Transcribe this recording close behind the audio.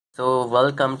So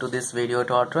welcome to this video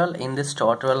tutorial. In this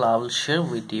tutorial I will share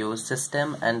with you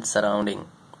system and surrounding.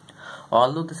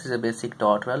 Although this is a basic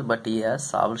tutorial, but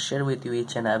yes, I will share with you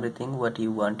each and everything what you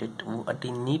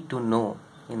need to know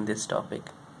in this topic.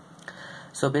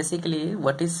 So basically,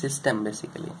 what is system?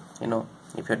 Basically,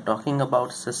 if you're talking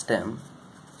about system,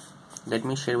 let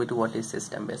me share with you what is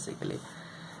system basically.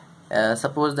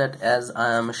 Suppose that as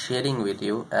I am sharing with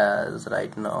you, as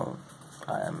right now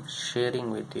I am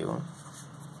sharing with you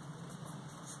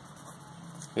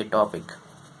a topic,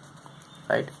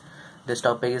 right? This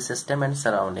topic is system and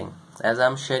surrounding. As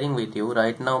I'm sharing with you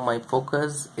right now, my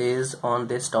focus is on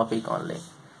this topic only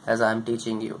as I'm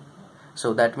teaching you.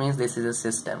 So that means this is a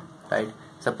system, right?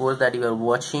 Suppose that you are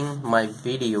watching my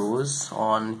videos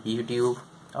on YouTube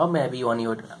or maybe on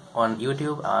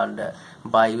YouTube and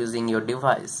by using your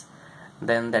device,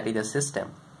 then that is a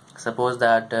system. Suppose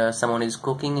that someone is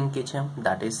cooking in kitchen,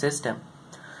 that is system.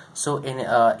 So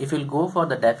if you'll go for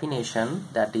the definition,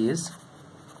 that is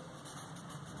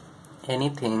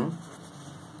anything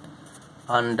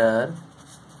under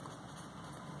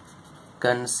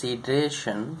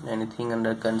consideration,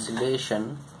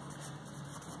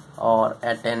 or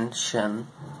attention.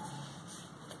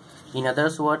 In other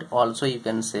words, also you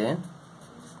can say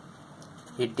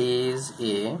it is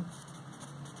a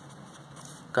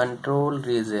control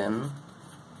region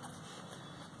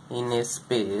in a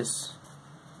space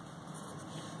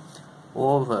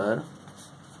over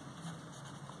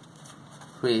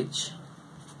which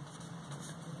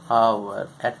our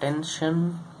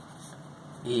attention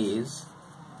is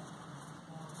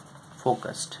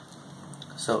focused.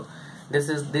 So these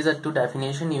are two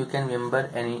definitions. You can remember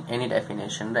any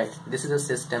definition, right? This is a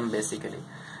system basically.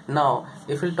 Now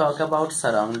if we'll talk about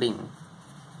surrounding,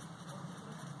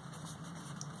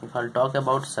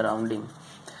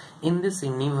 in this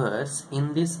universe,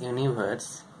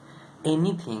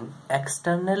 anything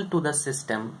external to the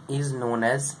system is known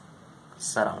as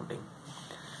surrounding.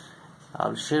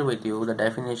 I'll share with you the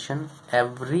definition.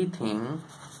 Everything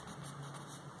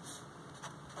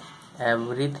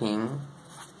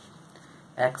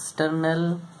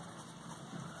external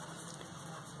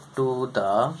to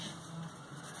the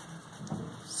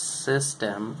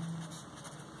system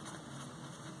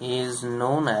is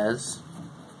known as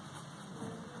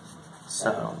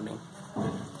surrounding.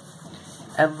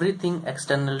 Everything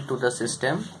external to the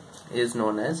system is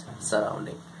known as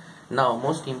surrounding. Now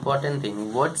most important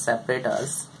thing, what separates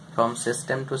us from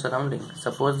system to surrounding?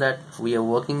 Suppose that we are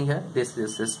working here, this is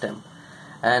a system,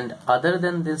 and other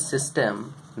than this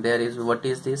system there is, what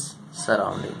is this?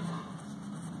 Surrounding,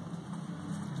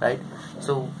 right?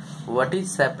 So what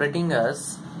is separating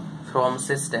us from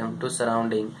system to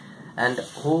surrounding? And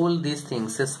all these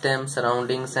things, system,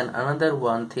 surroundings, and another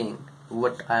one thing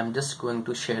what I am just going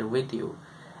to share with you,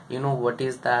 what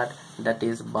is that? That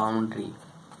is boundary.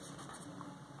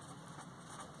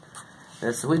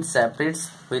 Which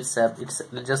separates, it's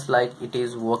just like it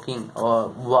is walking or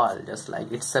wall, just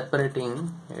like it's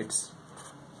separating, it's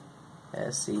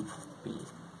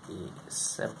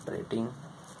separating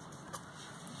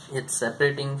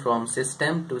from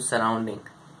system to surrounding.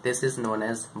 This is known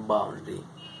as boundary,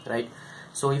 right?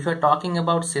 So if you're talking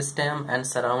about system and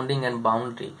surrounding and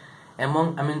boundary,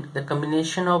 the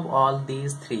combination of all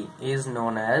these three is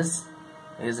known as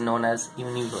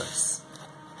universe.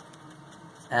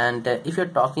 And if you're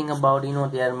talking about,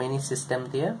 there are many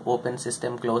systems there: open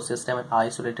system, closed system, and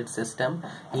isolated system.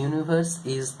 Universe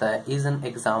is an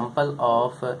example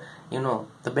of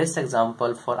the best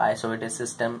example for isolated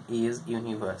system is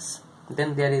universe.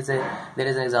 Then there is an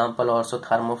example also,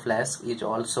 thermoflask is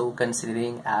also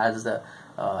considering as the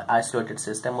isolated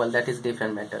system. Well, that is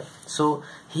different matter. So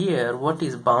here, what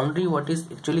is boundary? What is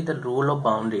actually the role of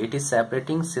boundary? It is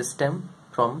separating system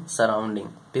from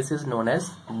surrounding. This is known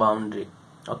as boundary.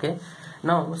 Okay,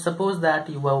 now suppose that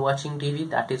you are watching TV,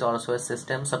 that is also a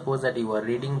system. Suppose that you are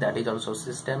reading, that is also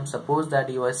system. Suppose that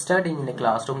you are studying in a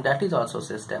classroom, that is also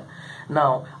system.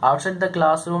 Now outside the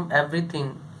classroom,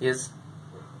 everything is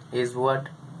what?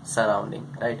 Surrounding,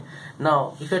 right?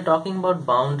 Now if you're talking about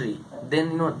boundary,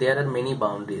 then there are many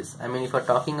boundaries. If you're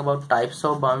talking about types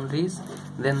of boundaries,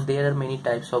 then there are many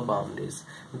types of boundaries.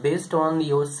 Based on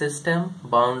your system,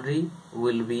 boundary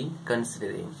will be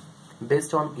considering.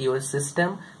 Based on your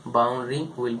system, boundary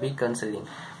will be considering.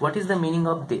 What is the meaning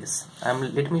of this?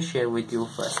 Let me share with you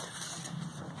first.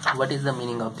 What is the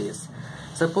meaning of this?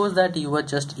 Suppose that you are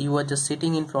just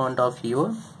sitting in front of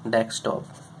your desktop,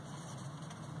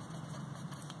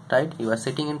 right? You are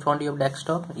sitting in front of your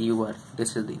desktop.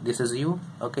 This is you.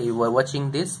 Okay, you are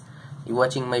watching this. You are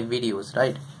watching my videos,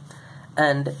 right?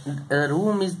 And the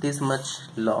room is this much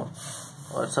long.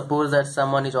 or suppose that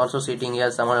someone is also sitting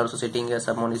here, someone also sitting here,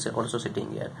 someone is also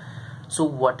sitting here. So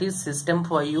what is system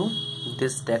for you?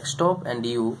 This desktop and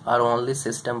you are only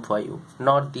system for you,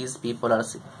 not these people are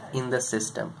in the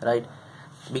system, right?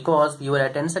 Because your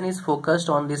attention is focused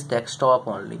on this desktop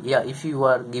only. Yeah, if you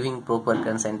are giving proper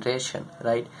concentration,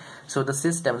 right? So the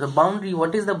system, the boundary,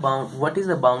 what is the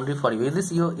boundary for you? Is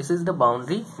this the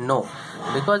boundary? No,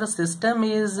 because the system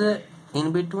is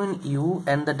in between you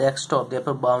and the desktop,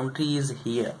 therefore boundary is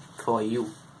here for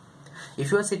you.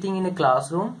 If you are sitting in a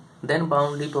classroom, then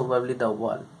boundary probably the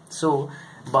wall. So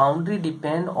boundary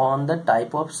depend on the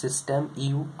type of system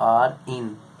you are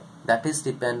in. That is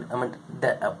depend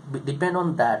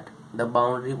on that the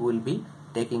boundary will be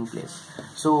taking place.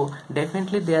 So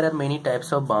definitely there are many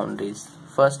types of boundaries.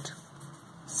 First,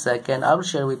 second, I will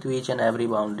share with you each and every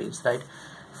boundaries, right?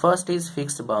 First is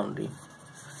fixed boundary.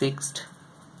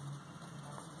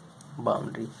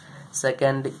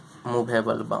 Second,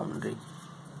 movable boundary.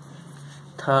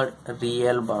 Third,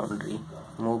 real boundary.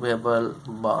 Movable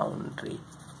boundary.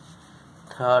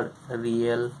 Third,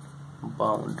 real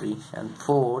boundary. And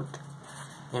fourth,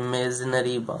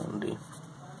 imaginary boundary.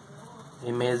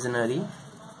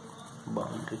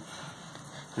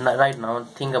 Right now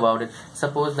think about it.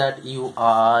 Suppose that you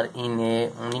are in a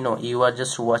you are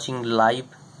just watching live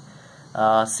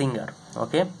singer,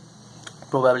 okay,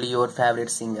 probably your favorite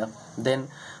singer. Then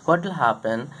what will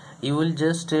happen? You will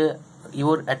just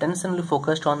your attention will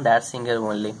focused on that singer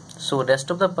only. So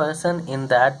rest of the person in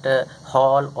that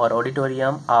hall or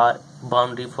auditorium are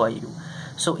boundary for you.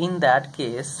 So in that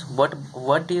case, what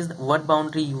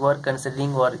boundary you are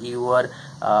considering or you are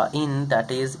in,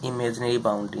 that is imaginary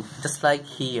boundary. Just like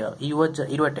here, your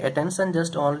attention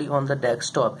just only on the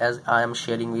desktop, as I am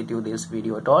sharing with you this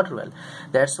video tutorial.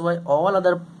 That's why all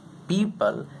other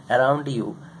people around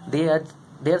you, they are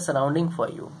surrounding for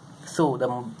you. So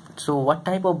what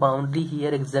type of boundary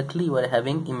here exactly you are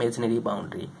having? Imaginary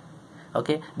boundary,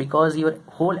 okay, because your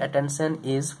whole attention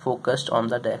is focused on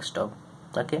the desktop.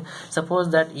 Okay, suppose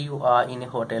that you are in a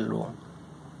hotel room,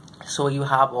 so you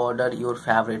have ordered your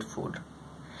favorite food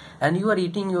and you are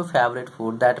eating your favorite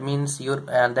food. That means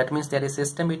there is a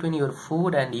system between your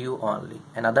food and you only,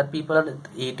 and other people are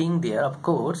eating there, of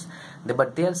course,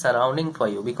 but they are surrounding for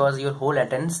you because your whole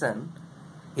attention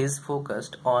is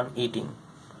focused on eating.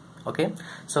 Okay,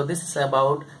 so this is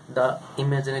about the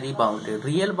imaginary boundary.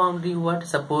 Real boundary, what?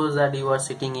 Suppose that you are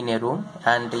sitting in a room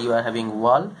and you are having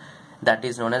wall, that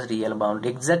is known as real boundary.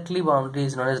 Exactly, boundary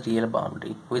is known as real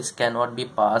boundary, which cannot be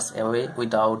passed away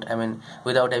without having,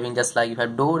 just like you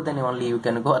have door, then only you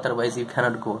can go, otherwise you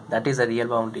cannot go. That is a real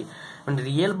boundary. And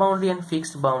real boundary and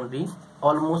fixed boundary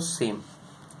almost same.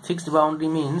 Fixed boundary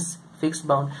means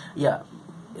real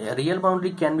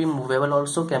boundary can be movable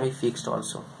also, can be fixed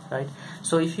also, right?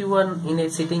 So if you are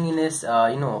sitting in a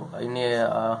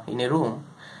room,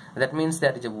 that means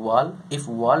there is a wall. If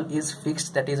wall is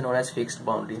fixed, that is known as fixed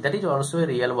boundary. That is also a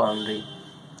real boundary.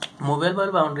 Movable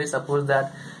boundary, suppose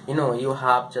that you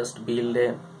have just build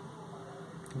a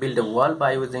wall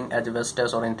by using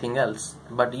asbestos or anything else,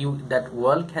 but that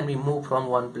wall can be moved from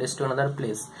one place to another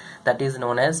place. That is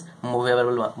known as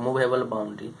movable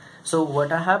boundary. So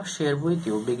what I have shared with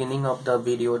you beginning of the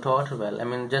video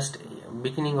tutorial, just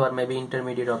beginning or maybe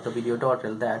intermediate of the video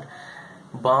tutorial, that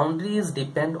boundaries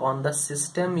depend on the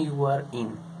system you are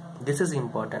in. This is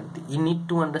important. You need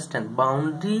to understand,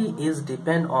 boundary is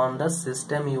depend on the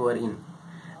system you are in.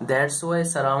 That's why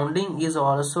surrounding is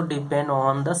also depend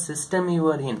on the system you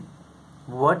are in.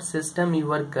 What system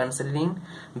you are considering,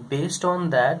 based on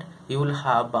that you will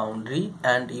have boundary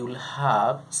and you will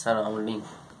have surrounding.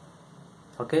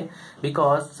 Okay,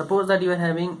 because suppose that you are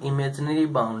having imaginary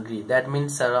boundary, that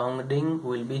means surrounding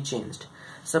will be changed.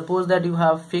 Suppose that you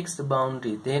have fixed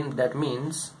boundary, then that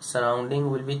means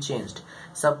surrounding will be changed.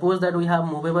 Suppose that we have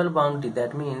movable boundary,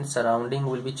 that means surrounding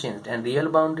will be changed. And real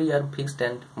boundary are fixed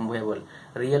and movable.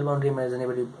 Real boundary,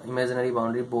 imaginary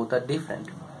boundary, both are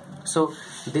different. So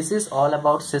this is all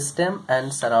about system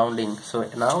and surrounding. So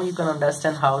now you can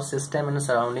understand how system and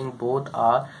surrounding both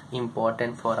are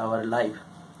important for our life.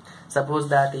 Suppose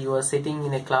that you are sitting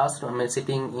in a classroom,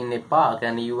 sitting in a park,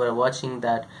 and you are watching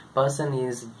that person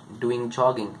is doing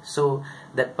jogging. So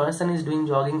that person is doing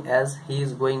jogging as he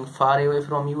is going far away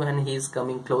from you and he is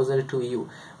coming closer to you.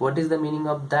 What is the meaning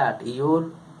of that?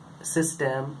 Your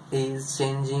system is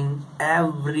changing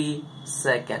every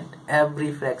second,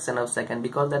 every fraction of second,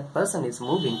 because that person is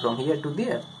moving from here to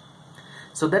there.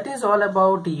 So that is all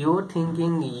about your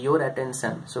thinking, your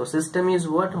attention. So system is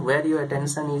what? Where your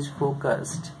attention is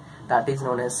focused. That is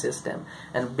known as system.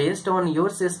 And based on your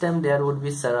system, there would be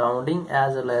surrounding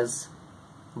as well as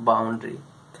boundary.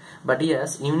 But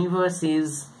yes, universe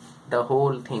is the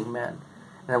whole thing, man.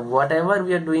 Now, whatever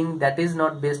we are doing, that is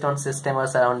not based on system or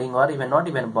surrounding or even not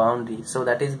even boundary. So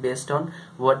that is based on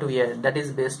what we are, that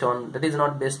is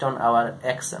not based on our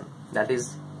action. That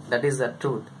is the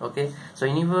truth. Okay, so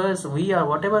universe, we are,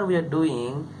 whatever we are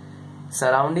doing,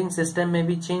 surrounding system may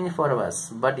be changed for us,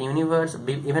 but universe,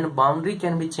 even boundary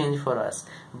can be changed for us,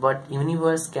 but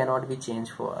universe cannot be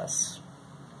changed for us.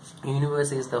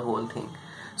 Universe is the whole thing.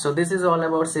 So this is all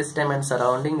about system and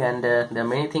surrounding, and there are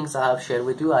many things I have shared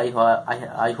with you. I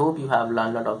hope you have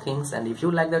learned a lot of things, and if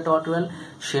you like the tutorial,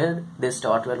 share this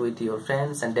tutorial with your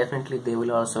friends, and definitely they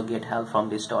will also get help from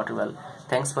this tutorial.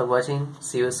 Thanks for watching.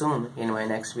 See you soon in my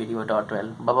next video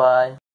tutorial. Bye bye.